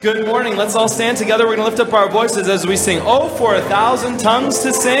Good morning. Let's all stand together. We're going to lift up our voices as we sing, "Oh, for 1,000 tongues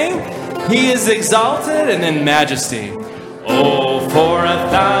to sing. He is exalted and in majesty. Oh, for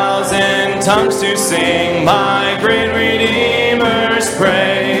 1,000 tongues to sing my great Redeemer's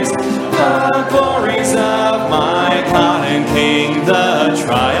praise. The glories of my God and King, the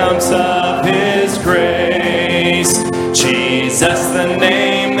triumphs of His grace. Jesus, the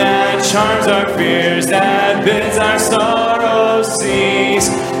name that charms our fears, that bids our sorrows cease.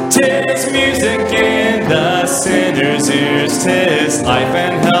 'Tis music in the sinner's ears, 'tis life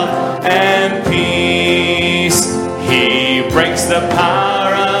and health and peace. He breaks the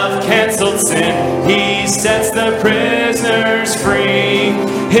power of canceled sin, He sets the prisoners free.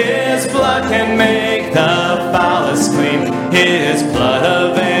 His blood can make the foulest clean, His blood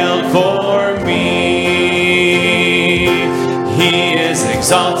availed for me. He is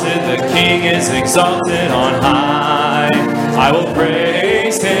exalted, the King is exalted on high. I will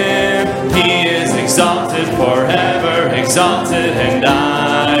praise Him, He is exalted, forever exalted, and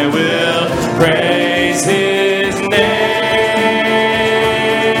I will praise His name.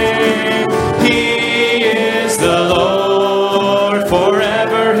 He is the Lord,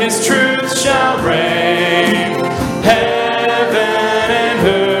 forever His truth shall reign. Heaven and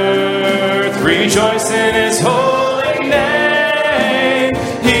earth rejoice in His holy name.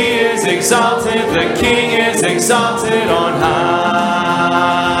 He is exalted, the King is exalted on high.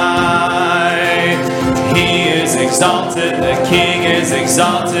 He is exalted, the King is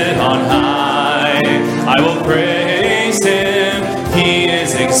exalted on high. I will praise Him, He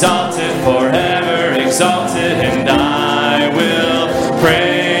is exalted, forever exalted, and I will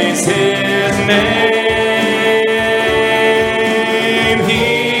praise His name.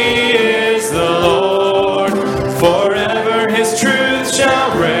 He is the Lord, forever His truth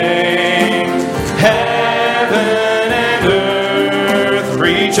shall reign. Heaven and earth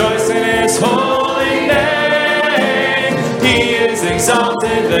rejoice in His holy name. He is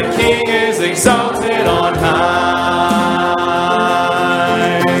exalted, the King is exalted on high.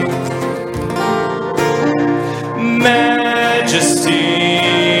 Majesty,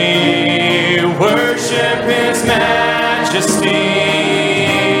 worship His majesty.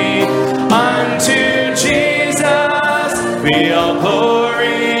 Unto Jesus be all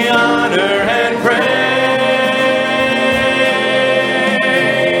glory, honor, and praise.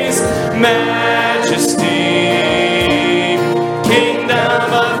 Majesty, kingdom,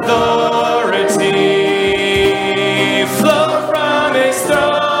 authority, flow from His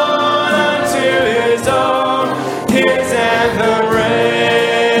throne unto His own, His anthem raise.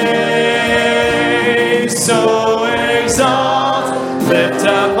 So exalt, lift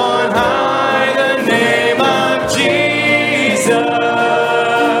up on high the name of Jesus.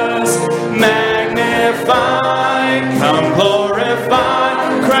 Magnify, come glorify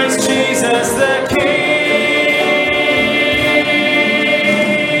Christ Jesus the King.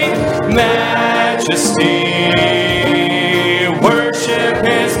 Majesty, worship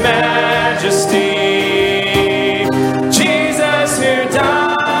His majesty. Jesus who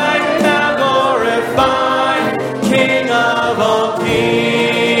died, now glorified, King of all kings.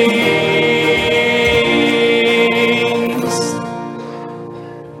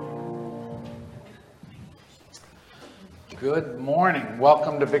 Good morning.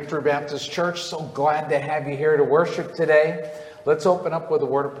 Welcome to Victory Baptist Church. So glad to have you here to worship today. Let's open up with a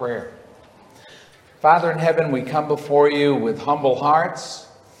word of prayer. Father in heaven, we come before you with humble hearts,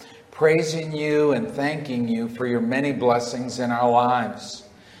 praising you and thanking you for your many blessings in our lives.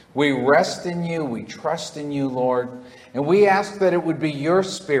 We rest in you, we trust in you, Lord, and we ask that it would be your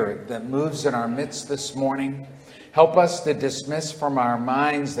Spirit that moves in our midst this morning. Help us to dismiss from our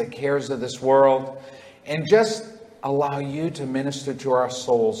minds the cares of this world and just allow you to minister to our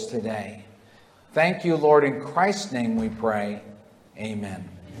souls today. Thank you, Lord. In Christ's name we pray. Amen.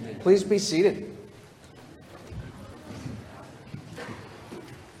 Please be seated.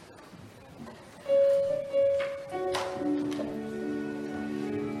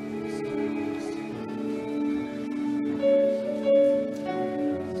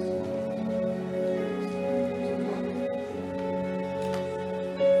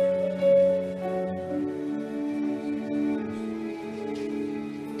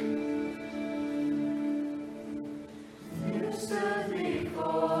 You stood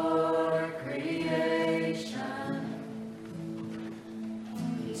before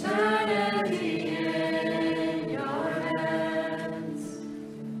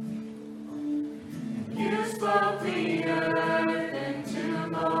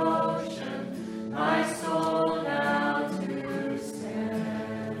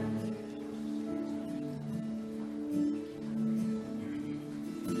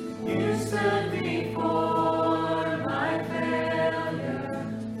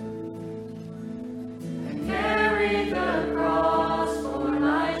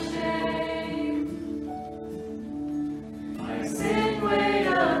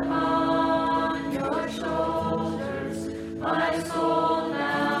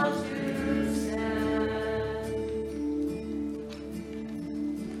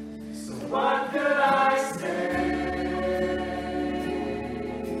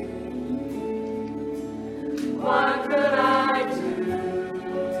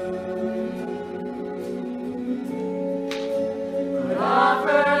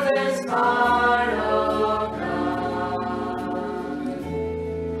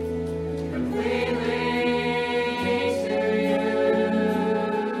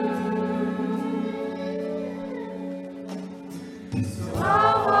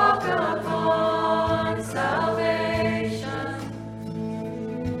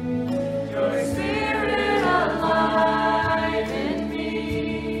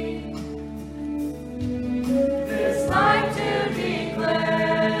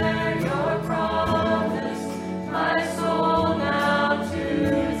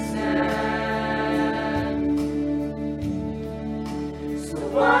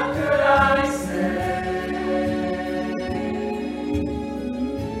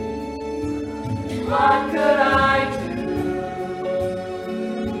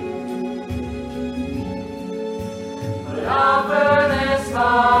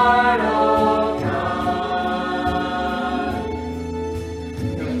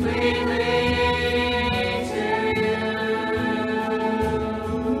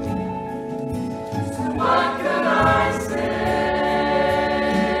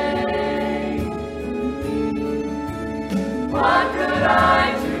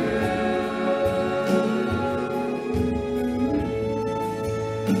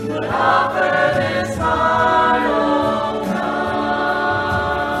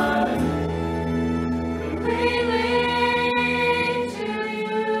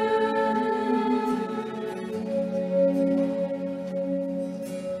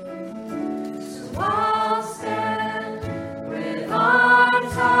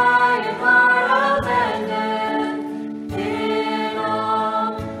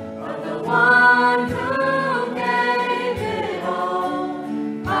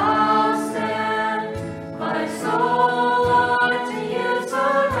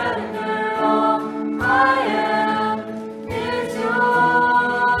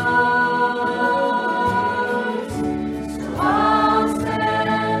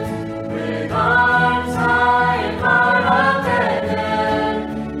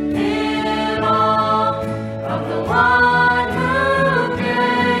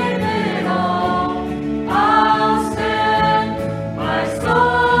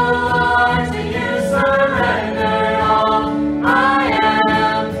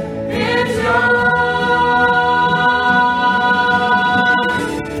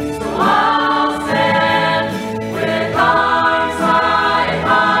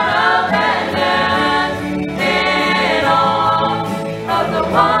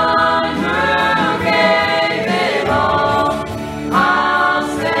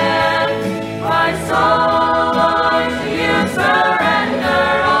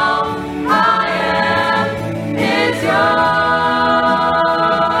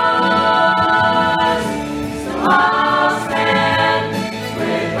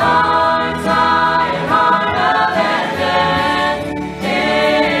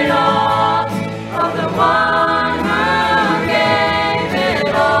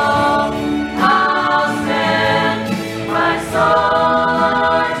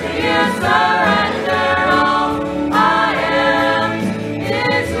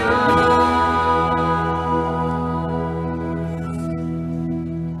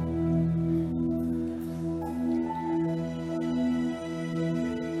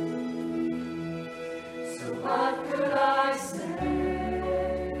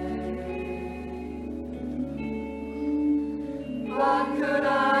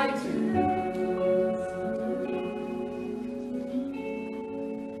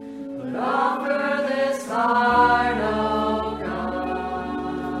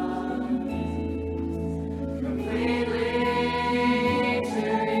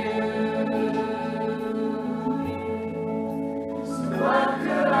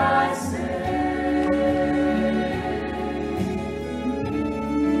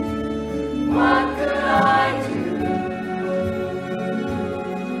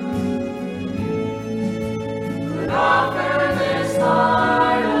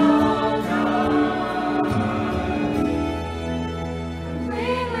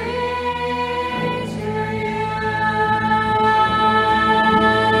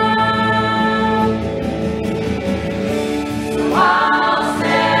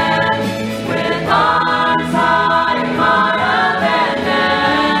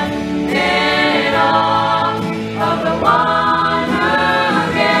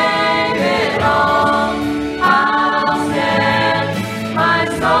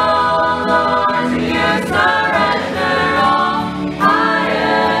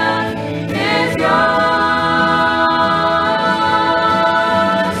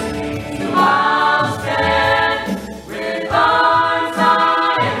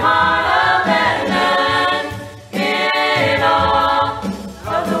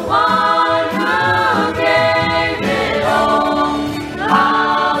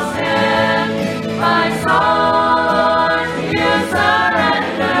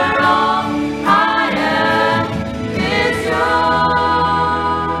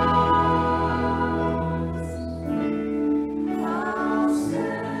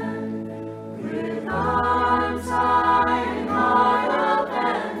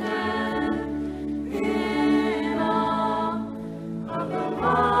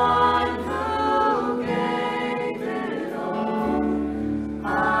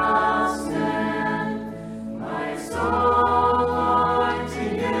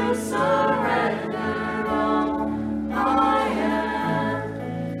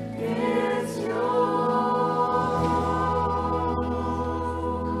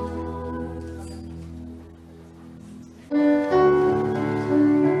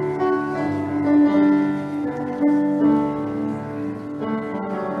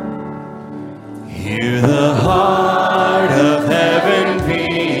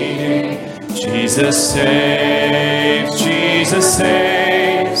Jesus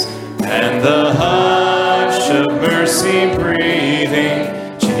saves, and the hush of mercy breathing.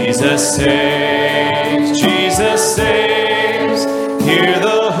 Jesus saves, Jesus saves. Hear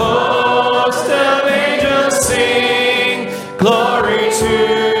the host of angels sing, glory to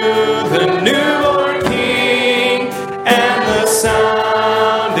the newborn King, and the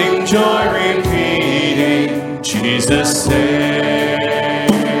sounding joy repeating, Jesus saves.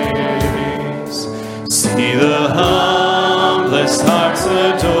 See the humblest hearts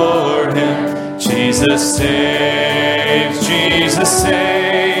adore him, Jesus saves, Jesus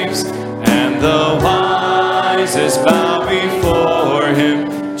saves, and the wisest bow before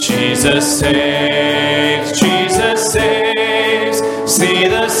him, Jesus saves, Jesus saves. See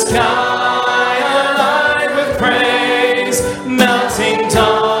the sky alive with praise, melting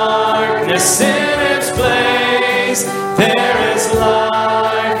darkness in its place. There is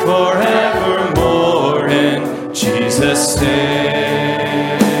life forevermore, and Jesus saves.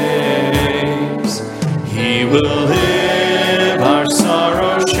 He will live our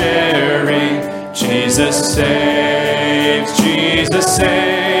sorrow sharing, Jesus saves, Jesus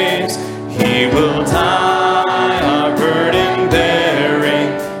saves. He will die our burden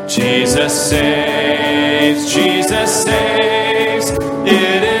bearing, Jesus saves, Jesus saves.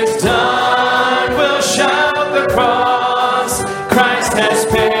 It is done, we'll shout the cross, Christ has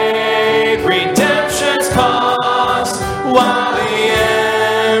paid redemption's cost, while the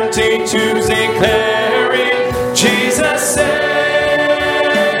empty tombs declaring, Jesus saves.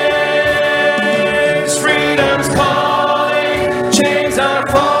 Freedom's calling, chains are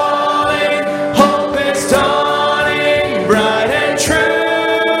falling, hope is dawning, bright and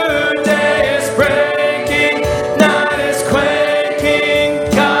true. Day is breaking, night is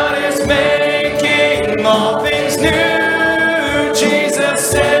quaking, God is making all things new, Jesus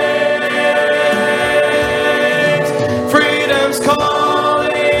saves. Freedom's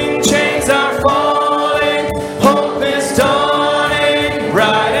calling, chains are falling, hope is dawning,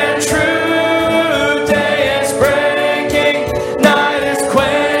 bright and true. Day is breaking, night is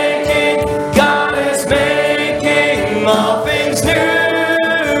quaking, God is making all things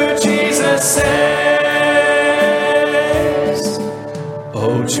new, Jesus saves.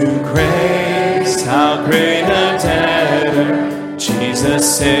 Oh, to grace, how great a debtor,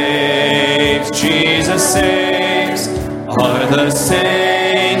 Jesus saves, Jesus saves. Are the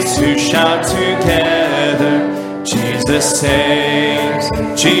saints who shout together, Jesus saves,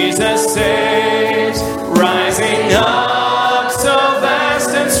 Jesus saves. Rising up so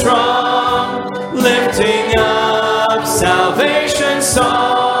vast and strong, lifting up salvation's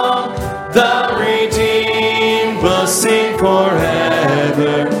song, the redeemed will sing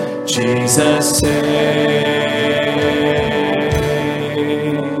forever, Jesus saves.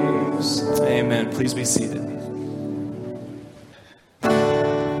 Amen. Please be seated.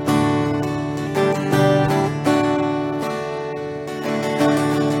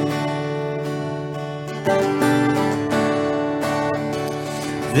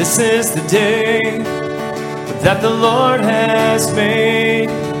 This is the day that the Lord has made.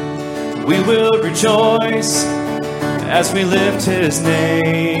 We will rejoice as we lift his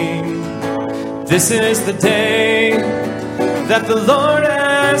name. This is the day that the Lord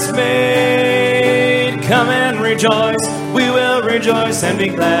has made. Come and rejoice. We will rejoice and be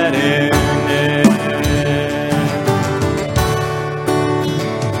glad in it.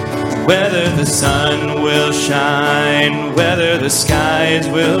 Whether the sun will shine, whether the skies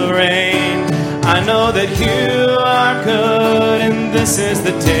will rain, I know that you are good, and this is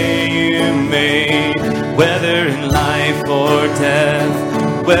the day you made. Whether in life or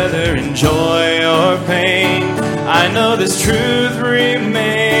death, whether in joy or pain, I know this truth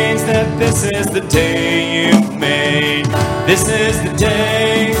remains, that this is the day you made. This is the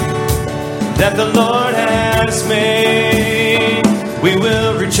day that the Lord has made. We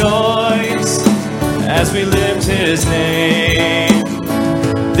will rejoice as we lift his name.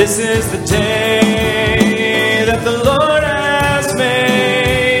 This is the day that the Lord has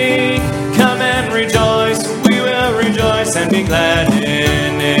made. Come and rejoice. We will rejoice and be glad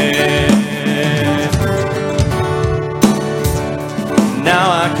in it. Now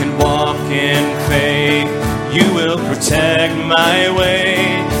I can walk in faith. You will protect my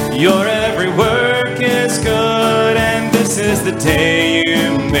way. Your every work is good, and this is the day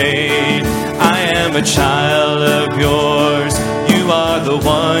you made. I am a child of yours. You are the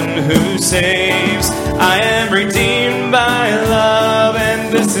one who saves. I am redeemed by love,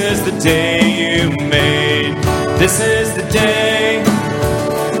 and this is the day you made. This is the day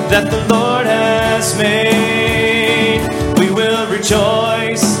that the Lord has made. We will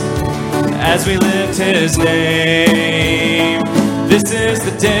rejoice as we lift his name. This is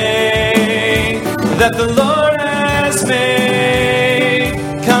the day that the Lord has made.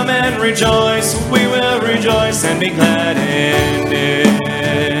 Come rejoice, we will rejoice and be glad in it.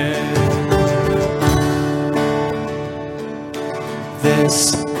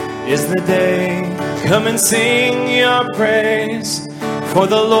 This is the day, come and sing your praise, for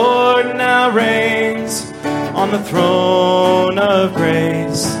the Lord now reigns on the throne of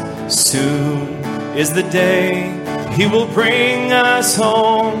grace. Soon is the day he will bring us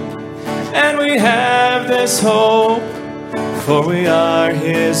home, and we have this hope, for we are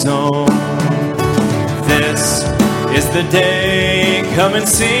his own. This is the day, come and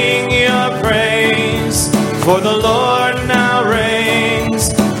sing your praise, for the Lord now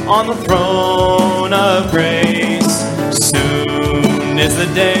reigns on the throne of grace. Soon is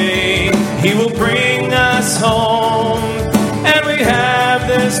the day he will bring us home, and we have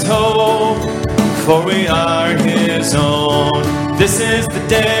this hope, for we are his own. This is the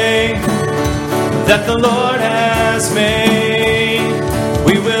day that the Lord has made.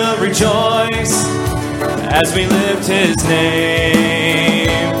 We will rejoice as we lift his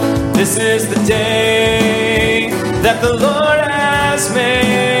name. This is the day that the Lord has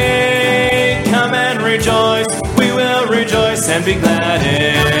made. Come and rejoice, we will rejoice and be glad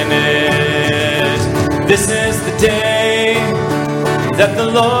in it. This is the day that the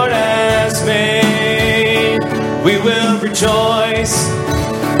Lord has made. We will rejoice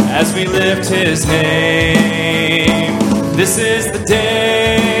as we lift his name. This is the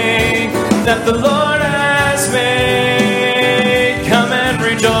day that the Lord has made. Come and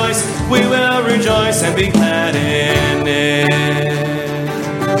rejoice, we will rejoice and be glad in it.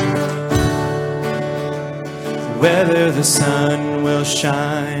 Whether the sun will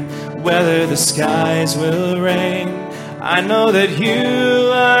shine, whether the skies will rain, I know that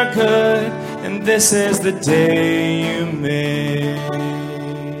you are good, and this is the day you made.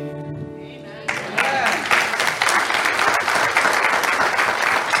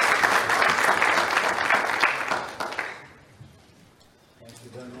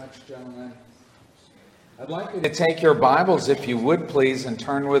 Gentlemen, I'd like you to take your Bibles, if you would please, and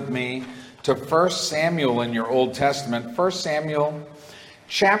turn with me to 1 Samuel in your Old Testament. 1 Samuel,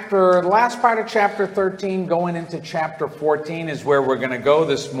 the last part of chapter 13, going into chapter 14 is where we're going to go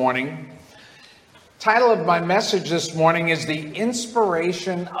this morning. Title of my message this morning is The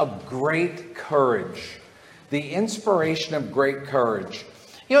Inspiration of Great Courage. The Inspiration of Great Courage.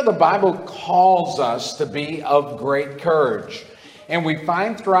 You know, the Bible calls us to be of great courage. And we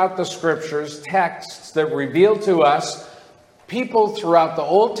find throughout the scriptures texts that reveal to us people throughout the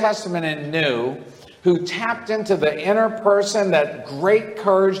Old Testament and New who tapped into the inner person, that great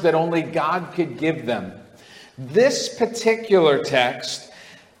courage that only God could give them. This particular text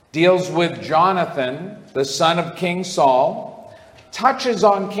deals with Jonathan, the son of King Saul, touches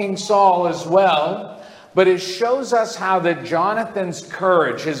on King Saul as well, but it shows us how that Jonathan's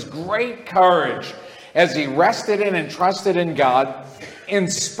courage, his great courage, as he rested in and trusted in God,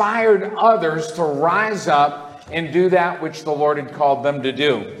 inspired others to rise up and do that which the Lord had called them to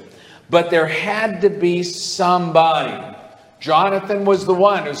do. But there had to be somebody. Jonathan was the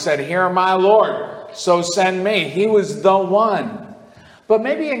one who said, "Here, my Lord, so send me." He was the one. But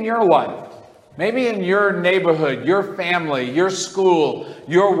maybe in your life, maybe in your neighborhood, your family, your school,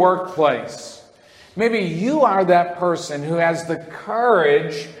 your workplace, maybe you are that person who has the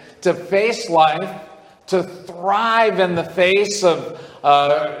courage to face life, to thrive in the face of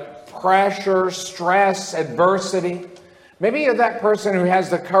pressure, stress, adversity. Maybe you're that person who has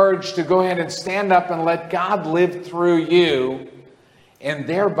the courage to go ahead and stand up and let God live through you, and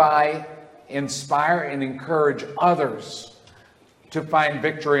thereby inspire and encourage others to find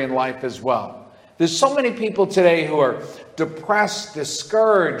victory in life as well. There's so many people today who are depressed,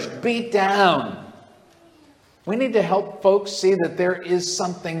 discouraged, beat down. We need to help folks see that there is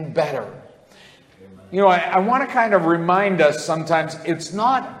something better. You know, I want to kind of remind us sometimes it's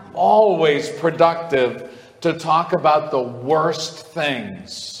not always productive to talk about the worst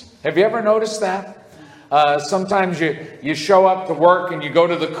things. Have you ever noticed that? Sometimes you show up to work and you go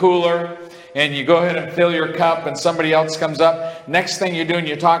to the cooler and you go ahead and fill your cup and somebody else comes up. Next thing you're doing,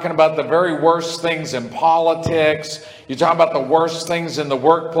 you're talking about the very worst things in politics. You talk about the worst things in the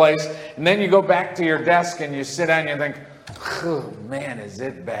workplace. And then you go back to your desk and you sit down and you think, oh man, is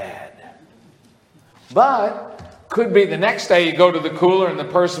it bad. But could be the next day you go to the cooler and the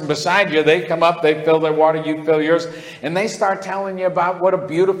person beside you, they come up, they fill their water, you fill yours, and they start telling you about what a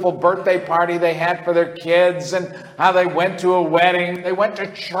beautiful birthday party they had for their kids and how they went to a wedding. They went to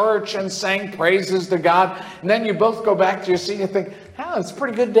church and sang praises to God. And then you both go back to your seat and you think, oh, it's a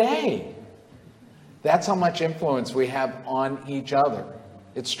pretty good day. That's how much influence we have on each other.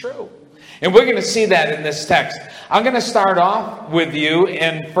 It's true. And we're going to see that in this text. I'm going to start off with you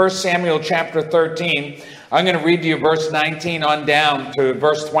in 1 Samuel chapter 13. I'm going to read to you verse 19 on down to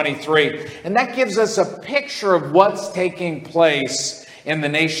verse 23. And that gives us a picture of what's taking place in the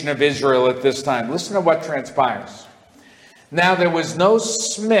nation of Israel at this time. Listen to what transpires. Now there was no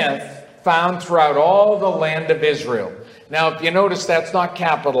smith found throughout all the land of Israel. Now, if you notice, that's not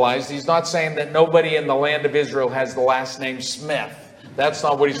capitalized. He's not saying that nobody in the land of Israel has the last name Smith. That's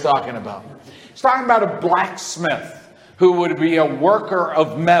not what he's talking about. He's talking about a blacksmith who would be a worker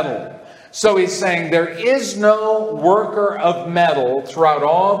of metal. So he's saying there is no worker of metal throughout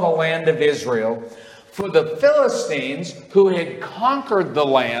all the land of Israel. For the Philistines, who had conquered the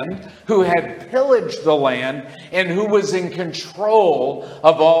land, who had pillaged the land, and who was in control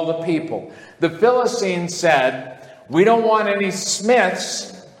of all the people. The Philistines said, we don't want any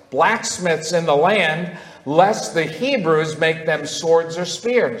smiths, blacksmiths in the land, lest the Hebrews make them swords or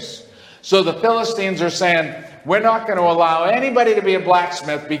spears. So the Philistines are saying, we're not going to allow anybody to be a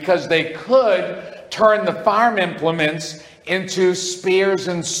blacksmith because they could turn the farm implements into spears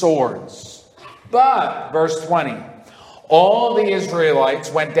and swords. But, verse 20, all the Israelites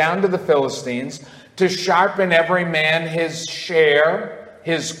went down to the Philistines to sharpen every man his share,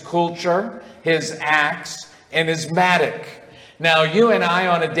 his culture, his axe, and his mattock. Now, you and I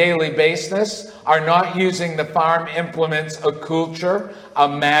on a daily basis are not using the farm implements a culture, a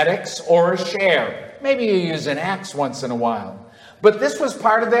mattock, or a share. Maybe you use an axe once in a while. But this was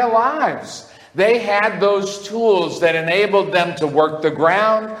part of their lives. They had those tools that enabled them to work the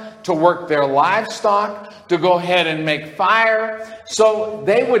ground, to work their livestock, to go ahead and make fire. So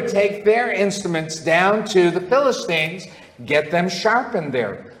they would take their instruments down to the Philistines, get them sharpened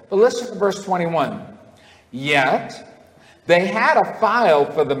there. But listen to verse 21. Yet they had a file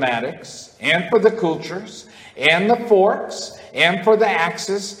for the mattocks, and for the cultures, and the forks, and for the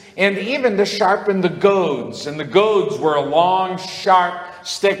axes, and even to sharpen the goads. And the goads were a long, sharp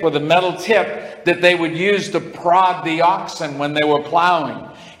stick with a metal tip that they would use to prod the oxen when they were plowing.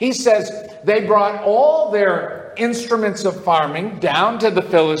 He says they brought all their instruments of farming down to the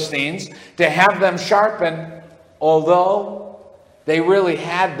Philistines to have them sharpened, although they really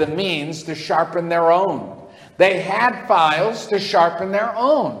had the means to sharpen their own. They had files to sharpen their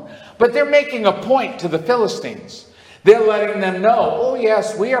own. But they're making a point to the Philistines. They're letting them know, oh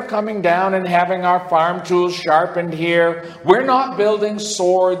yes, we are coming down and having our farm tools sharpened here. We're not building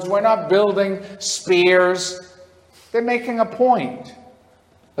swords. We're not building spears. They're making a point.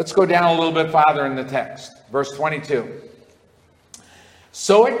 Let's go down a little bit farther in the text. Verse 22.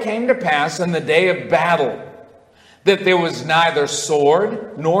 So it came to pass in the day of battle that there was neither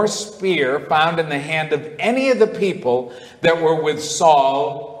sword nor spear found in the hand of any of the people that were with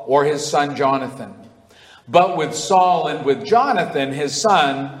Saul or his son Jonathan. But with Saul and with Jonathan, his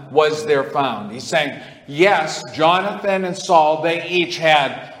son, was there found. He's saying, yes, Jonathan and Saul, they each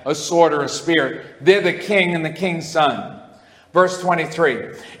had a sword or a spear. They're the king and the king's son. Verse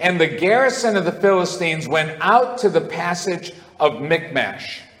 23, and the garrison of the Philistines went out to the passage of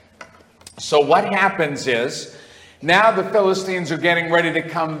Michmash. So what happens is, now the Philistines are getting ready to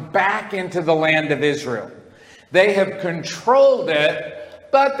come back into the land of Israel. They have controlled it,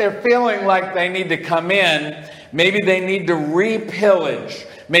 but they're feeling like they need to come in. Maybe they need to repillage.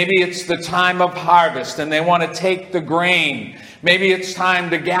 Maybe it's the time of harvest and they want to take the grain. Maybe it's time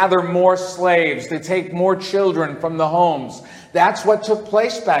to gather more slaves, to take more children from the homes. That's what took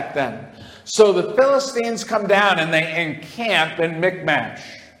place back then. So the Philistines come down and they encamp in Michmash.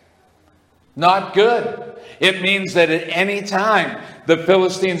 Not good. It means that at any time the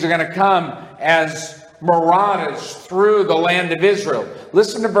Philistines are going to come as marauders through the land of Israel.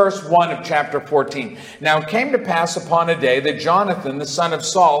 Listen to verse 1 of chapter 14. Now it came to pass upon a day that Jonathan, the son of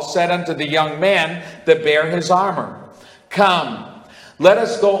Saul, said unto the young man that bare his armor, come, let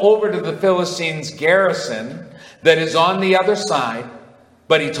us go over to the Philistines' garrison that is on the other side.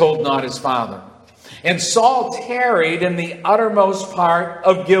 But he told not his father. And Saul tarried in the uttermost part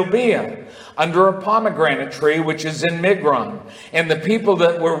of Gibeah, under a pomegranate tree which is in Migron. And the people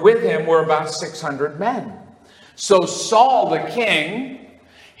that were with him were about 600 men. So Saul the king,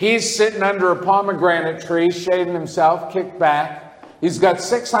 he's sitting under a pomegranate tree, shading himself, kicked back. He's got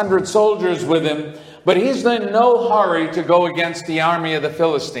 600 soldiers with him, but he's in no hurry to go against the army of the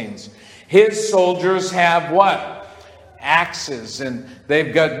Philistines. His soldiers have what? Axes, and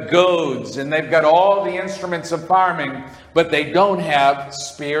they've got goads, and they've got all the instruments of farming, but they don't have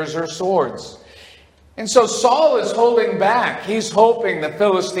spears or swords. And so Saul is holding back. He's hoping the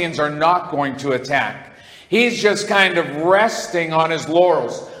Philistines are not going to attack. He's just kind of resting on his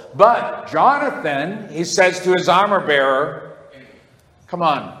laurels. But Jonathan, he says to his armor bearer, come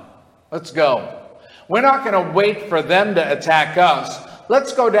on, Let's go. We're not going to wait for them to attack us.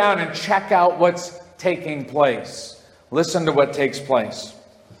 Let's go down and check out what's taking place. Listen to what takes place.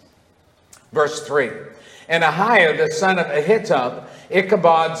 Verse 3. And Ahiah, the son of Ahitub,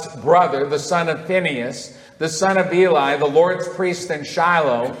 Ichabod's brother, the son of Phinehas, the son of Eli, the Lord's priest in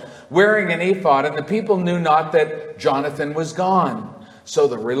Shiloh, wearing an ephod, and the people knew not that Jonathan was gone. So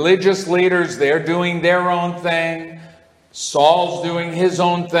the religious leaders, they're doing their own thing. Saul's doing his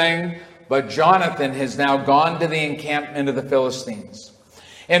own thing. But Jonathan has now gone to the encampment of the Philistines.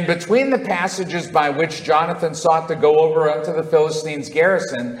 And between the passages by which Jonathan sought to go over unto the Philistines'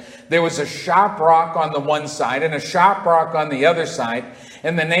 garrison, there was a sharp rock on the one side and a sharp rock on the other side.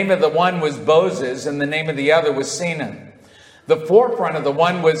 And the name of the one was Bozez, and the name of the other was Seneh. The forefront of the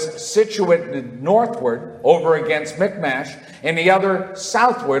one was situated northward over against Michmash, and the other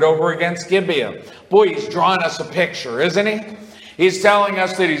southward over against Gibeah. Boy, he's drawn us a picture, isn't he? He's telling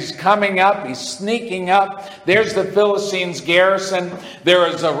us that he's coming up, he's sneaking up. There's the Philistines' garrison. There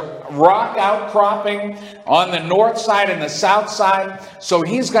is a rock outcropping on the north side and the south side. So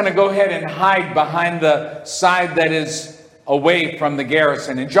he's going to go ahead and hide behind the side that is away from the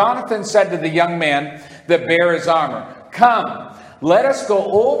garrison. And Jonathan said to the young man that bare his armor, Come, let us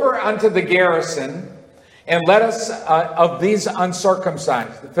go over unto the garrison, and let us of these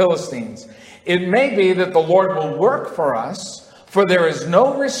uncircumcised, the Philistines. It may be that the Lord will work for us, for there is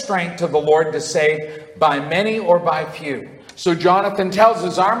no restraint to the Lord to save by many or by few. So Jonathan tells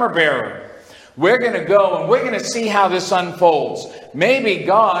his armor bearer, we're going to go and we're going to see how this unfolds. Maybe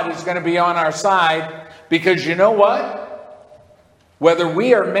God is going to be on our side, because you know what? Whether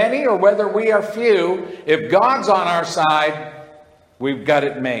we are many or whether we are few, if God's on our side, we've got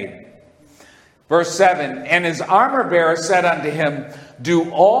it made. Verse 7, And his armor bearer said unto him, Do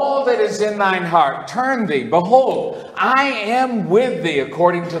all that is in thine heart. Turn thee. Behold, I am with thee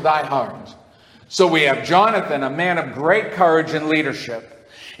according to thy heart. So we have Jonathan, a man of great courage and leadership.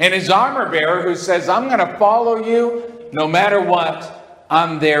 And his armor bearer who says, I'm going to follow you no matter what.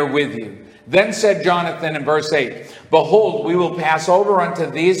 I'm there with you. Then said Jonathan in verse 8, Behold, we will pass over unto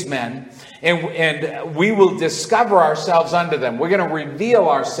these men, and we will discover ourselves unto them. We're going to reveal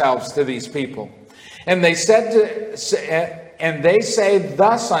ourselves to these people. And they said and they say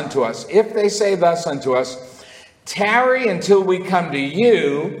thus unto us, if they say thus unto us, Tarry until we come to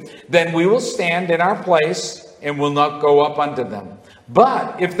you, then we will stand in our place and will not go up unto them.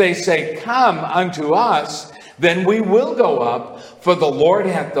 But if they say, Come unto us, then we will go up, for the Lord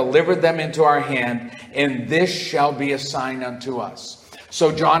hath delivered them into our hand, and this shall be a sign unto us.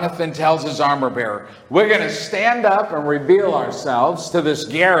 So Jonathan tells his armor bearer, we're going to stand up and reveal ourselves to this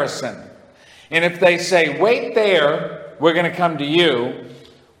garrison. And if they say, wait there, we're going to come to you,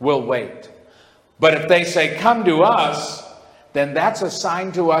 we'll wait. But if they say, come to us, then that's a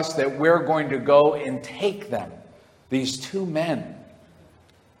sign to us that we're going to go and take them, these two men.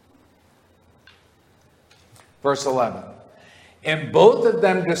 Verse 11. And both of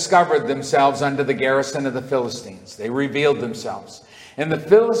them discovered themselves unto the garrison of the Philistines. They revealed themselves. And the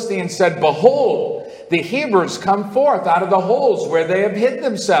Philistines said, Behold, the Hebrews come forth out of the holes where they have hid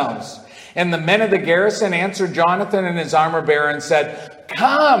themselves. And the men of the garrison answered Jonathan and his armor bearer and said,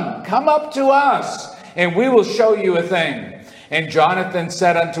 Come up to us, and we will show you a thing. And Jonathan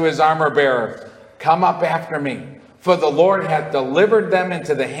said unto his armor bearer, Come up after me, for the Lord hath delivered them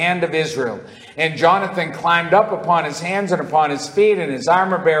into the hand of Israel. And Jonathan climbed up upon his hands and upon his feet, and his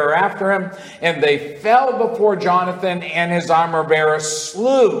armor bearer after him. And they fell before Jonathan, and his armor bearer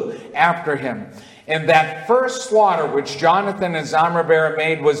slew after him. And that first slaughter which Jonathan and his armor bearer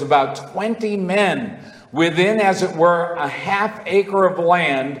made was about 20 men, within, as it were, a half acre of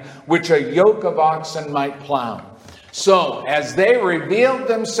land, which a yoke of oxen might plow. So, as they revealed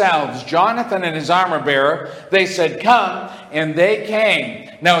themselves, Jonathan and his armor bearer, they said, Come, and they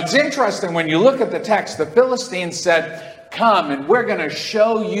came. Now, it's interesting when you look at the text, the Philistines said, Come, and we're going to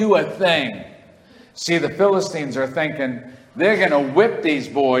show you a thing. See, the Philistines are thinking, they're going to whip these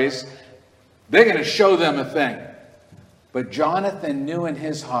boys. They're going to show them a thing. But Jonathan knew in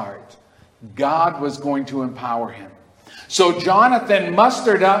his heart, God was going to empower him. So Jonathan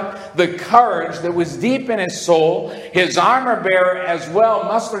mustered up the courage that was deep in his soul. His armor bearer as well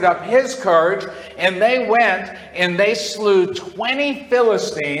mustered up his courage. And they went and they slew 20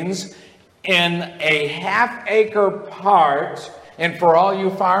 Philistines in a half-acre part. And for all you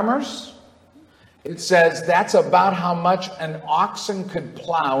farmers, it says that's about how much an oxen could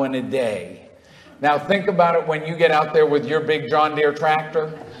plow in a day. Now think about it when you get out there with your big John Deere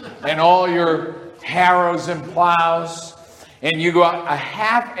tractor and all your harrows and plows. And you go out a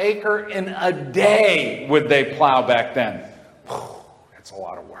half acre in a day would they plow back then. That's a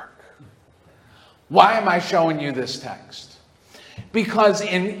lot of work. Why am I showing you this text? Because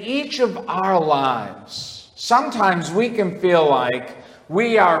in each of our lives, sometimes we can feel like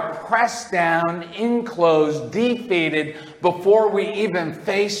we are pressed down, enclosed, defeated before we even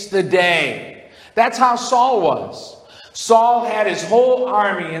face the day. That's how Saul was. Saul had his whole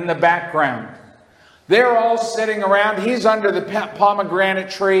army in the background. They're all sitting around. He's under the pomegranate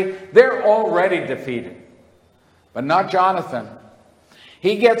tree. They're already defeated. But not Jonathan.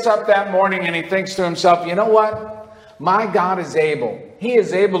 He gets up that morning and he thinks to himself, you know what? My God is able. He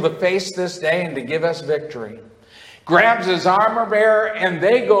is able to face this day and to give us victory. Grabs his armor bearer and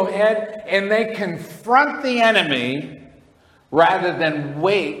they go ahead and they confront the enemy rather than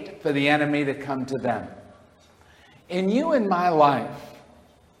wait for the enemy to come to them. In you and my life,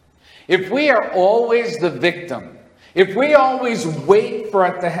 if we are always the victim, if we always wait for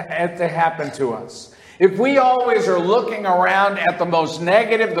it to happen to us, if we always are looking around at the most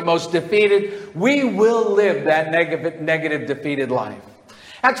negative, the most defeated, we will live that negative defeated life.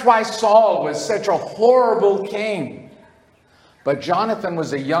 That's why Saul was such a horrible king. But Jonathan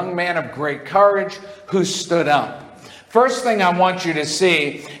was a young man of great courage who stood up. First thing I want you to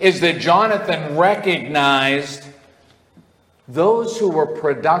see is that Jonathan recognized those who were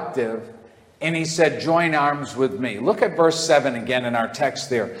productive, and he said, join arms with me. Look at verse 7 again in our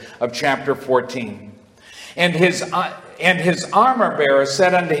text there of chapter 14. And his armor bearer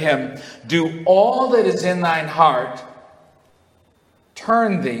said unto him, do all that is in thine heart.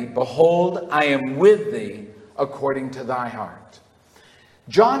 Turn thee, behold, I am with thee according to thy heart.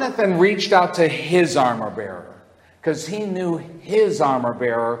 Jonathan reached out to his armor bearer because he knew his armor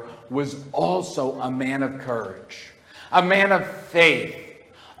bearer was also a man of courage, a man of faith,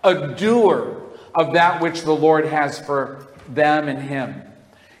 a doer of that which the Lord has for them and him.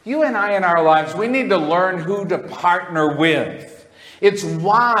 You and I in our lives, we need to learn who to partner with. It's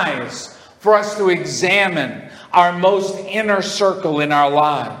wise for us to examine our most inner circle in our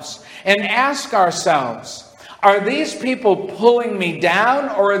lives and ask ourselves, are these people pulling me down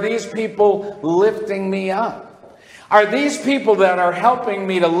or are these people lifting me up? Are these people that are helping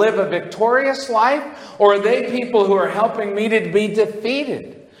me to live a victorious life or are they people who are helping me to be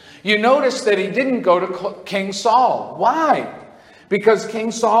defeated? You notice that he didn't go to King Saul. Why? Because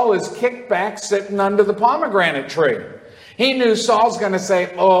King Saul is kicked back sitting under the pomegranate tree. He knew Saul's going to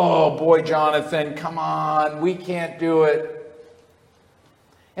say, oh boy, Jonathan, come on, we can't do it.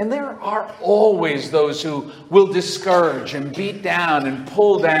 And there are always those who will discourage and beat down and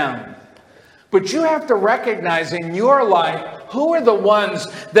pull down. But you have to recognize in your life, who are the ones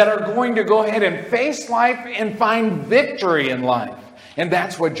that are going to go ahead and face life and find victory in life? And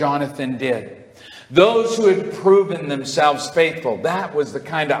that's what Jonathan did. Those who had proven themselves faithful, that was the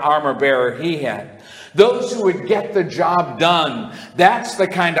kind of armor bearer he had. Those who would get the job done, that's the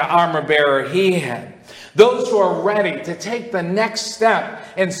kind of armor bearer he had. Those who are ready to take the next step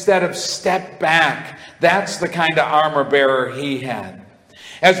instead of step back, that's the kind of armor bearer he had.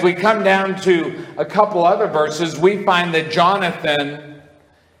 As we come down to a couple other verses, we find that Jonathan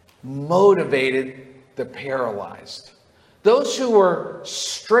motivated the paralyzed. Those who were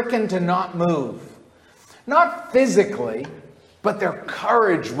stricken to not move. Not physically, but their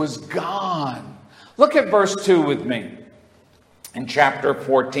courage was gone. Look at verse 2 with me in chapter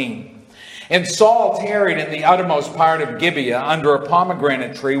 14. And Saul tarried in the uttermost part of Gibeah under a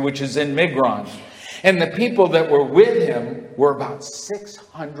pomegranate tree, which is in Migron. And the people that were with him were about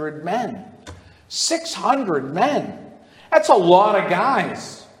 600 men. 600 men. That's a lot of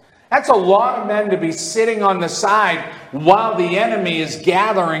guys. That's a lot of men to be sitting on the side while the enemy is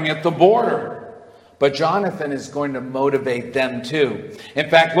gathering at the border. But Jonathan is going to motivate them too. In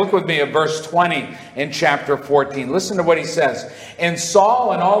fact, look with me at verse 20 in chapter 14. Listen to what he says. And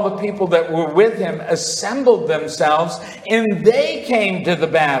Saul and all the people that were with him assembled themselves, and they came to the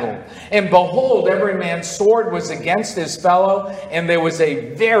battle. And behold, every man's sword was against his fellow, and there was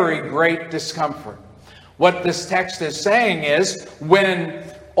a very great discomfort. What this text is saying is, when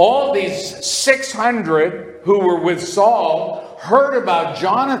all these 600 who were with Saul heard about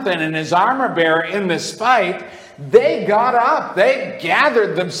Jonathan and his armor bearer in this fight, they got up, they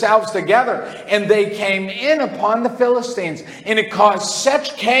gathered themselves together, and they came in upon the Philistines. And it caused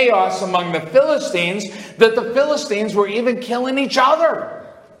such chaos among the Philistines that the Philistines were even killing each other.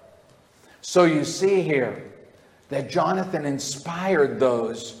 So you see here that Jonathan inspired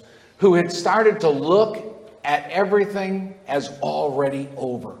those who had started to look at everything as already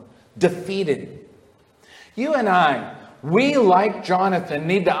over, defeated. You and I, we, like Jonathan,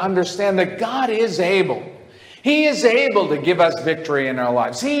 need to understand that God is able. He is able to give us victory in our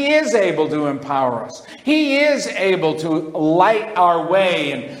lives. He is able to empower us. He is able to light our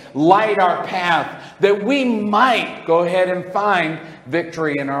way and light our path that we might go ahead and find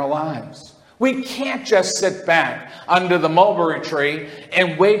victory in our lives. We can't just sit back under the mulberry tree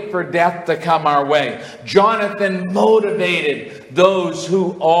and wait for death to come our way. Jonathan motivated those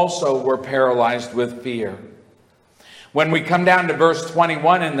who also were paralyzed with fear. When we come down to verse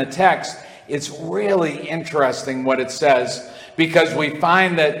 21 in the text, it's really interesting what it says, because we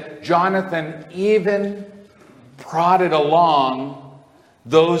find that Jonathan even prodded along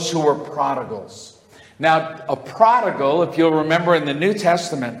those who were prodigals. Now, a prodigal, if you'll remember in the New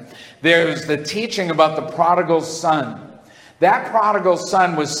Testament, there's the teaching about the prodigal son. That prodigal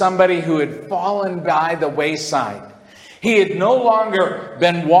son was somebody who had fallen by the wayside. He had no longer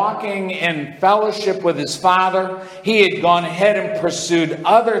been walking in fellowship with his father. He had gone ahead and pursued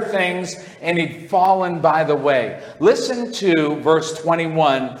other things, and he'd fallen by the way. Listen to verse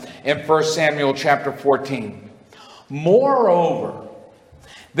 21 in 1 Samuel chapter 14. Moreover,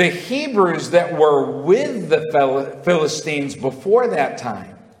 the Hebrews that were with the Philistines before that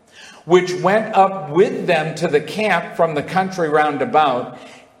time, which went up with them to the camp from the country round about,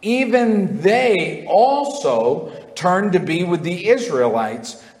 even they also turned to be with the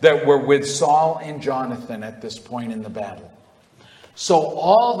Israelites that were with Saul and Jonathan at this point in the battle. So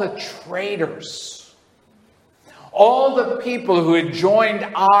all the traitors, all the people who had joined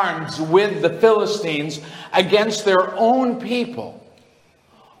arms with the Philistines against their own people,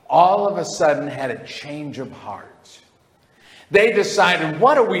 all of a sudden had a change of heart. They decided,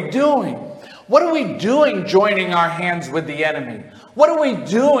 what are we doing? What are we doing joining our hands with the enemy? What are we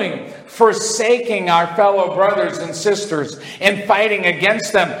doing forsaking our fellow brothers and sisters and fighting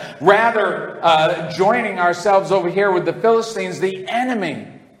against them, rather joining ourselves over here with the Philistines, the enemy?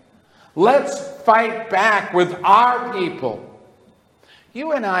 Let's fight back with our people.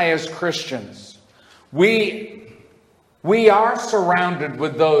 You and I as Christians, we are surrounded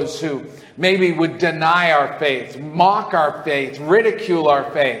with those who maybe would deny our faith, mock our faith, ridicule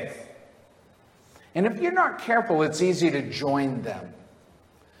our faith. And if you're not careful, it's easy to join them.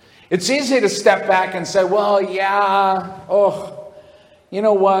 It's easy to step back and say, well, yeah, you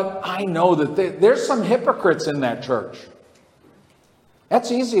know what? I know that there's some hypocrites in that church.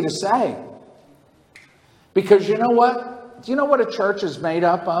 That's easy to say. Because you know what? Do you know what a church is made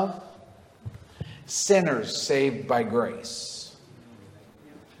up of? Sinners saved by grace.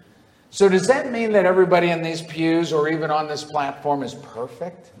 So does that mean that everybody in these pews or even on this platform is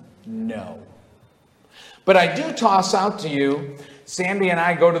perfect? No. But I do toss out to you, Sandy and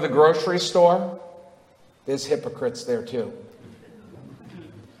I go to the grocery store. There's hypocrites there too.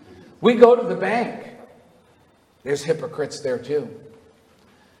 We go to the bank. There's hypocrites there too.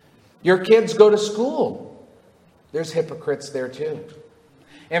 Your kids go to school. There's hypocrites there too.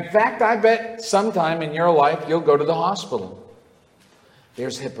 In fact, I bet sometime in your life you'll go to the hospital.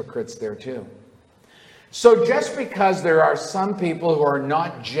 There's hypocrites there too. So just because there are some people who are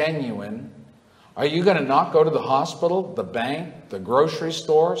not genuine, are you going to not go to the hospital, the bank, the grocery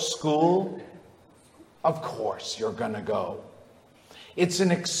store, school? Of course you're going to go. It's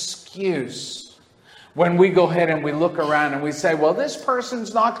an excuse when we go ahead and we look around and we say, well, this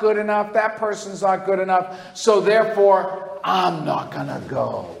person's not good enough, that person's not good enough, so therefore I'm not going to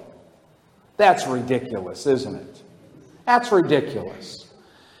go. That's ridiculous, isn't it? That's ridiculous.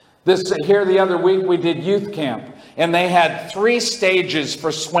 Here the other week we did youth camp, and they had 3 stages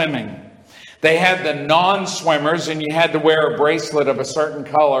for swimming. They had the non-swimmers, and you had to wear a bracelet of a certain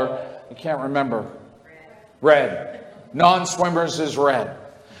color. I can't remember. Red. Non-swimmers is red.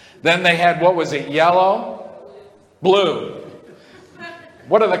 Then they had, what was it, yellow? Blue.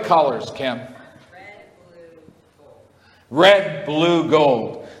 What are the colors, Kim? Red, blue,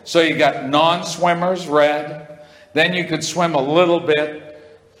 gold. So you got non-swimmers, red. Then you could swim a little bit,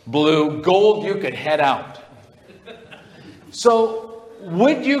 blue. Gold, you could head out. So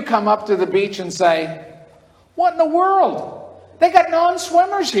would you come up to the beach and say, what in the world? They got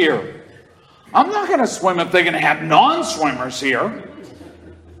non-swimmers here. I'm not going to swim if they're going to have non-swimmers here.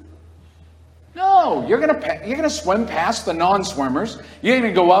 No, you're going to swim past the non-swimmers. You're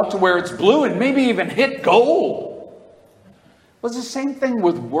going to go out to where it's blue and maybe even hit gold. It was the same thing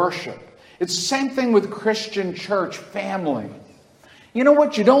with worship. It's the same thing with Christian church family. You know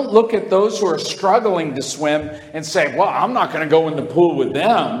what? You don't look at those who are struggling to swim and say, well, I'm not going to go in the pool with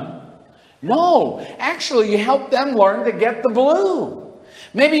them. No, actually, you help them learn to get the blue.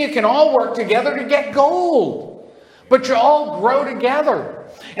 Maybe you can all work together to get gold. But you all grow together.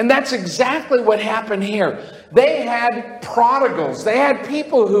 And that's exactly what happened here. They had prodigals. They had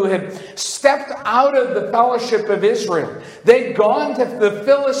people who had stepped out of the fellowship of Israel. They'd gone to the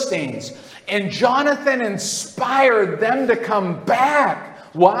Philistines. And Jonathan inspired them to come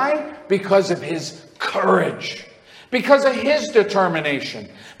back. Why? Because of his courage. Because of his determination.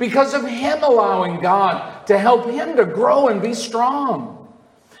 Because of him allowing God to help him to grow and be strong.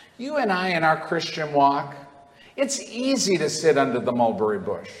 You and I in our Christian walk, it's easy to sit under the mulberry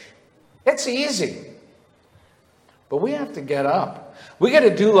bush. It's easy. But we have to get up. We got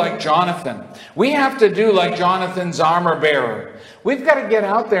to do like Jonathan. We have to do like Jonathan's armor bearer. We've got to get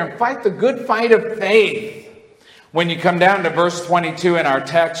out there and fight the good fight of faith. When you come down to verse 22 in our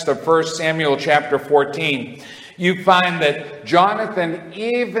text of 1 Samuel chapter 14, you find that Jonathan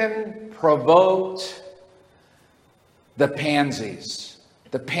even provoked the pansies,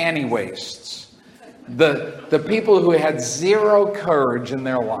 the pantywastes, the people who had zero courage in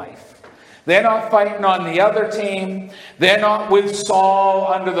their life. They're not fighting on the other team. They're not with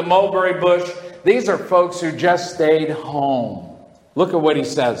Saul under the mulberry bush. These are folks who just stayed home. Look at what he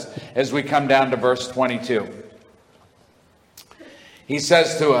says as we come down to verse 22. He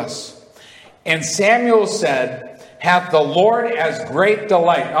says to us, "And Samuel said, hath the Lord as great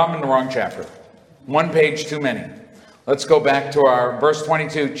delight." I'm in the wrong chapter. One page too many. Let's go back to our verse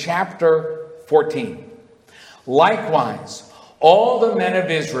 22, chapter 14. "Likewise, all the men of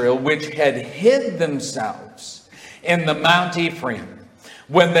Israel which had hid themselves in the Mount Ephraim,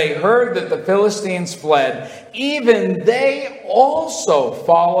 when they heard that the Philistines fled, even they also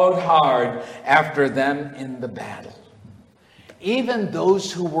followed hard after them in the battle." Even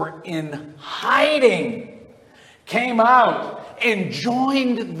those who were in hiding came out and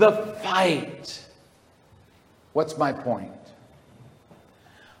joined the fight. What's my point?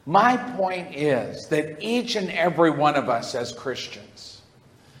 My point is that each and every one of us as Christians,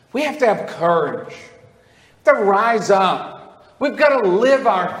 we have to have courage. We have to rise up. We've got to live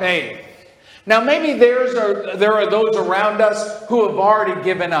our faith. Now, maybe there are those around us who have already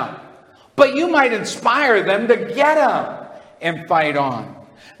given up. But you might inspire them to get up and fight on.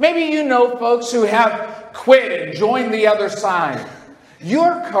 Maybe you know folks who have quit and joined the other side.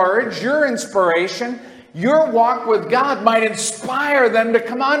 Your courage, your inspiration, your walk with God might inspire them to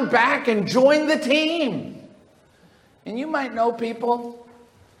come on back and join the team. And you might know people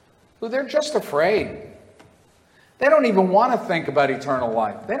who they're just afraid. They don't even want to think about eternal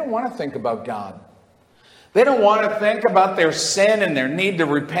life. They don't want to think about God. They don't want to think about their sin and their need to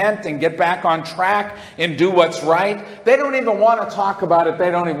repent and get back on track and do what's right. They don't even want to talk about it.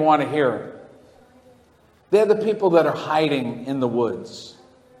 They don't even want to hear it. They're the people that are hiding in the woods.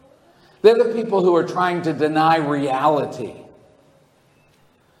 They're the people who are trying to deny reality.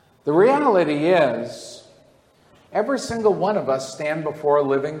 The reality is, every single one of us stand before a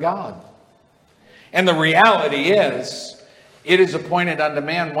living God. And the reality is, it is appointed unto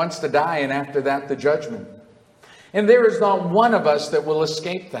man once to die, and after that the judgment. And there is not one of us that will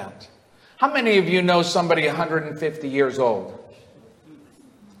escape that. How many of you know somebody 150 years old?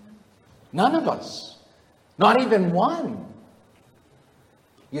 None of us. Not even one.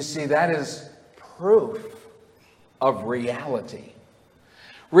 You see, that is proof of reality.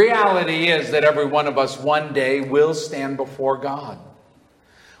 Reality is that every one of us one day will stand before God.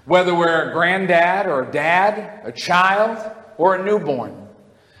 Whether we're a granddad or a dad, a child, or a newborn.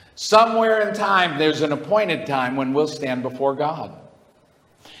 Somewhere in time, there's an appointed time when we'll stand before God.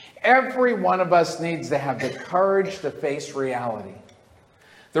 Every one of us needs to have the courage to face reality.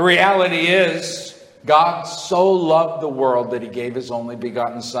 The reality is, God so loved the world that he gave his only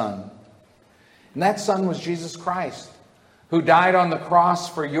begotten Son. And that Son was Jesus Christ, who died on the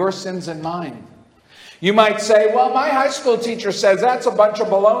cross for your sins and mine. You might say, well, my high school teacher says that's a bunch of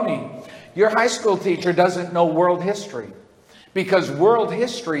baloney. Your high school teacher doesn't know world history. Because world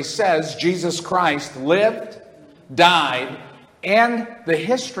history says Jesus Christ lived, died, and the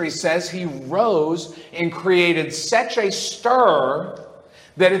history says he rose and created such a stir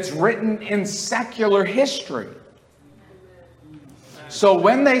that it's written in secular history. So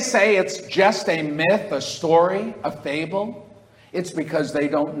when they say it's just a myth, a story, a fable, it's because they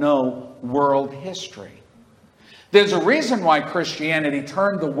don't know world history. There's a reason why Christianity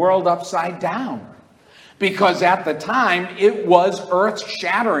turned the world upside down. Because at the time, it was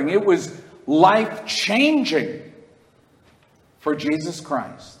earth-shattering. It was life-changing for Jesus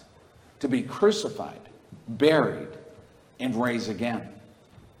Christ to be crucified, buried, and raised again.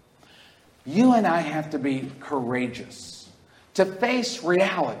 You and I have to be courageous to face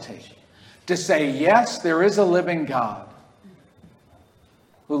reality, to say, yes, there is a living God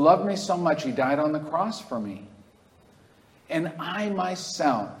who loved me so much, he died on the cross for me. And I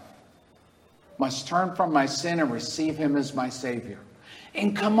myself must turn from my sin and receive him as my Savior.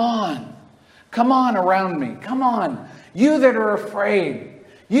 And come on around me. Come on, you that are afraid,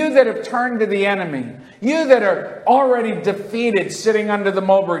 you that have turned to the enemy, you that are already defeated sitting under the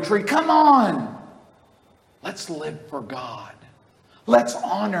mulberry tree. Come on. Let's live for God. Let's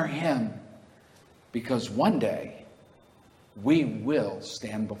honor him. Because one day we will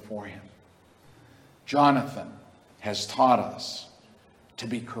stand before him. Jonathan has taught us to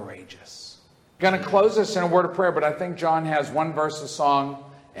be courageous. I'm going to close this in a word of prayer, but I think John has one verse of song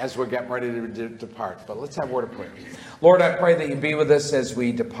as we're getting ready to depart. But let's have a word of prayer. Lord, I pray that you be with us as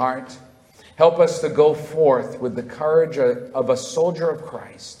we depart. Help us to go forth with the courage of a soldier of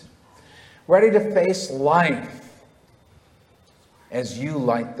Christ, ready to face life as you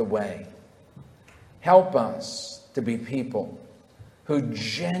light the way. Help us to be people who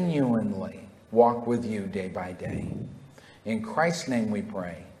genuinely walk with you day by day. In Christ's name we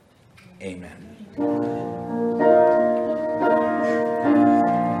pray. Amen.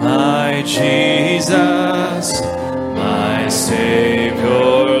 My Jesus, my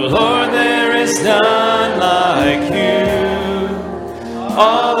Savior, Lord, there is none like you.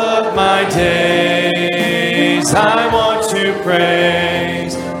 All of my days I want to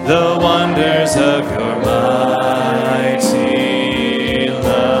praise the wonders of your mighty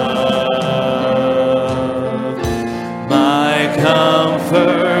love. My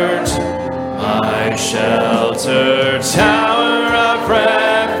comfort, my shelter, tower of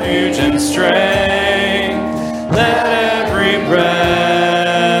refuge and strength. Let every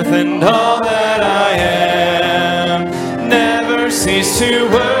breath and all that I am never cease to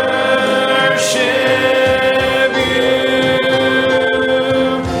worship you.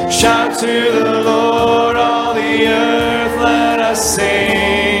 Shout to the Lord, all the earth, let us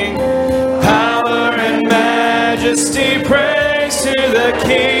sing. Power and majesty, praise to the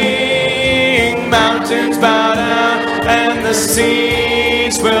King. Mountains bow down and the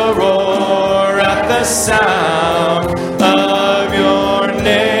seas will roar at the sound of your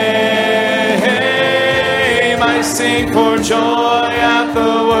name. I sing for joy at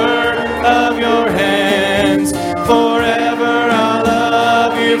the work of your hands. Forever I'll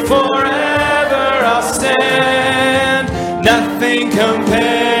love you, forever I'll stand. Nothing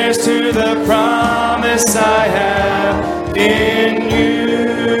compares to the promise I have in you.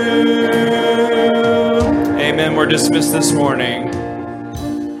 Amen. We're dismissed this morning.